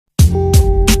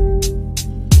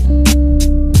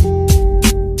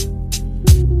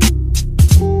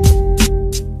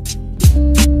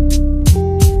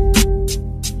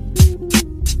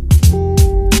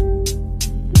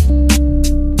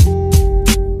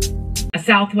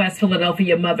Southwest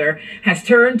Philadelphia mother has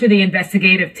turned to the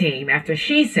investigative team after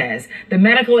she says the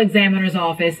medical examiner's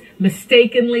office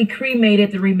mistakenly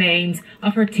cremated the remains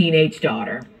of her teenage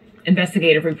daughter.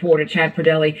 Investigative reporter Chad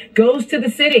Perdelli goes to the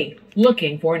city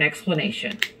looking for an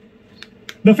explanation.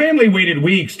 The family waited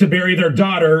weeks to bury their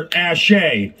daughter,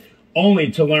 Ashay,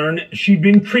 only to learn she'd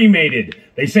been cremated.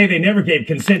 They say they never gave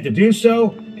consent to do so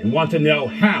and want to know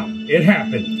how it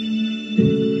happened.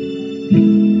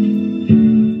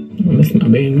 That's my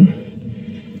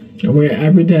baby. I wear it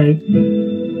every day.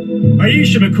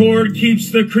 Aisha McCord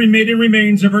keeps the cremated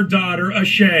remains of her daughter,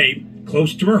 Ashay,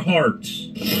 close to her heart.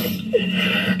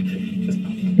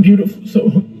 Beautiful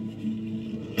soul.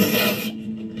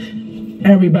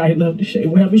 Everybody loved Ashay.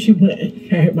 Wherever she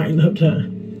went, everybody loved her.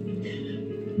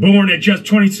 Born at just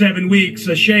 27 weeks,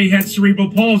 Ashay had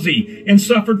cerebral palsy and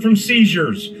suffered from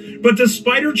seizures. But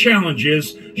despite her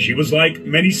challenges, she was like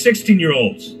many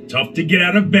 16-year-olds, tough to get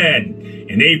out of bed.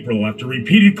 In April, after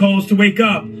repeated calls to wake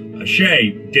up,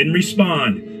 Ashay didn't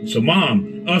respond. So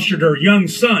Mom ushered her young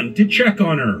son to check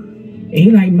on her. And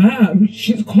he like, Mom,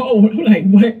 she's cold. I'm like,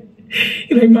 what?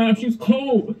 He like, Mom, she's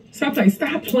cold. So I'm like,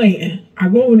 stop playing. I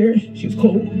go over there, she's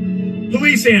cold.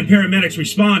 Police and paramedics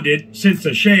responded. Since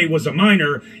Ashay was a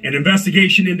minor, an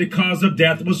investigation into cause of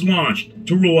death was launched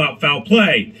to rule out foul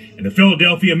play, and the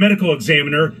Philadelphia medical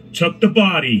examiner took the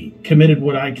body. Committed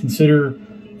what I consider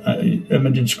a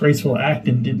disgraceful act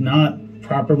and did not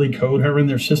properly code her in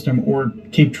their system or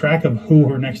keep track of who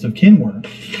her next of kin were.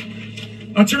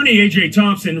 Attorney A.J.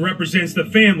 Thompson represents the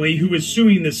family who is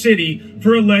suing the city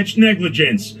for alleged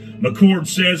negligence. McCord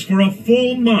says for a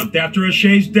full month after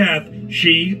Ashay's death,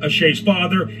 she, Ashay's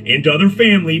father, and other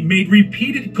family made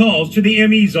repeated calls to the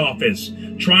ME's office,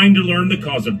 trying to learn the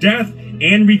cause of death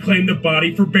and reclaim the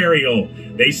body for burial.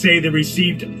 They say they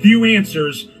received few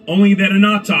answers, only that an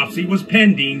autopsy was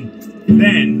pending.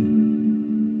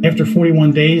 Then, after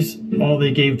 41 days, all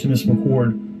they gave to Miss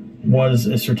McCord was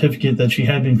a certificate that she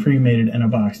had been cremated in a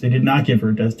box. They did not give her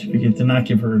a death certificate, did not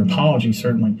give her an apology,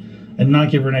 certainly, and not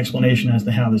give her an explanation as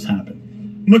to how this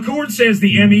happened. McCord says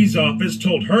the ME's office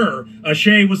told her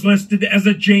Ashay was listed as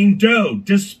a Jane Doe,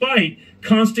 despite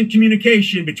constant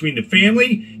communication between the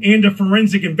family and a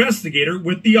forensic investigator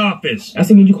with the office. I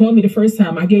said, when you called me the first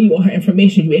time, I gave you all her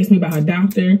information. You asked me about her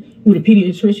doctor, who the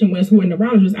pediatrician was, who a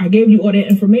neurologist. I gave you all that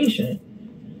information.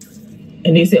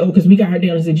 And they said, oh, because we got her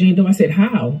down as a Jane Doe. I said,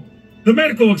 how? The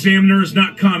medical examiner is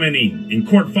not commenting. In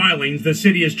court filings, the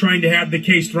city is trying to have the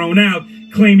case thrown out,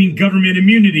 claiming government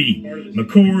immunity.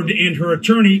 McCord and her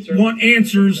attorney want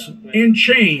answers and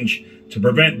change to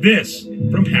prevent this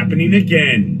from happening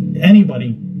again.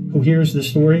 Anybody who hears this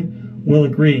story will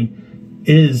agree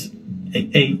it is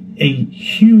a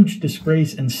huge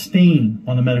disgrace and stain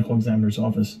on the medical examiner's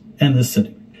office and this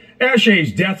city.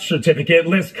 Ashay's death certificate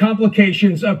lists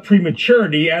complications of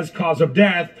prematurity as cause of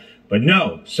death, but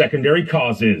no secondary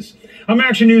causes. I'm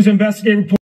Action News investigative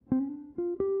reporter.